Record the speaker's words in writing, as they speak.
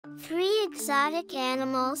3 exotic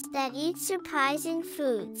animals that eat surprising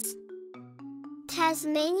foods.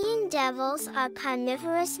 Tasmanian devils are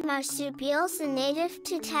carnivorous marsupials native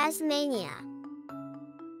to Tasmania.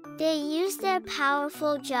 They use their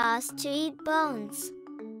powerful jaws to eat bones.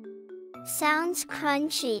 Sounds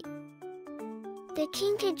crunchy. The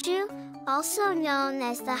kinkajou, also known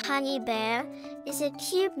as the honey bear, is a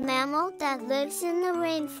cute mammal that lives in the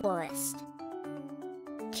rainforest.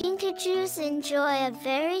 Kinkajous enjoy a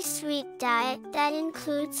very sweet diet that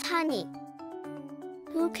includes honey.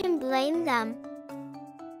 Who can blame them?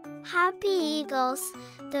 Harpy eagles,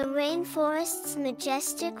 the rainforest's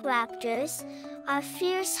majestic raptors, are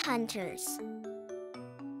fierce hunters.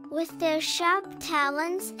 With their sharp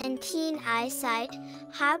talons and keen eyesight,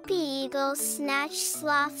 harpy eagles snatch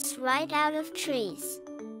sloths right out of trees.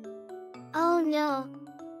 Oh no!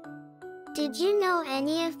 Did you know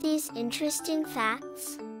any of these interesting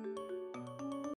facts?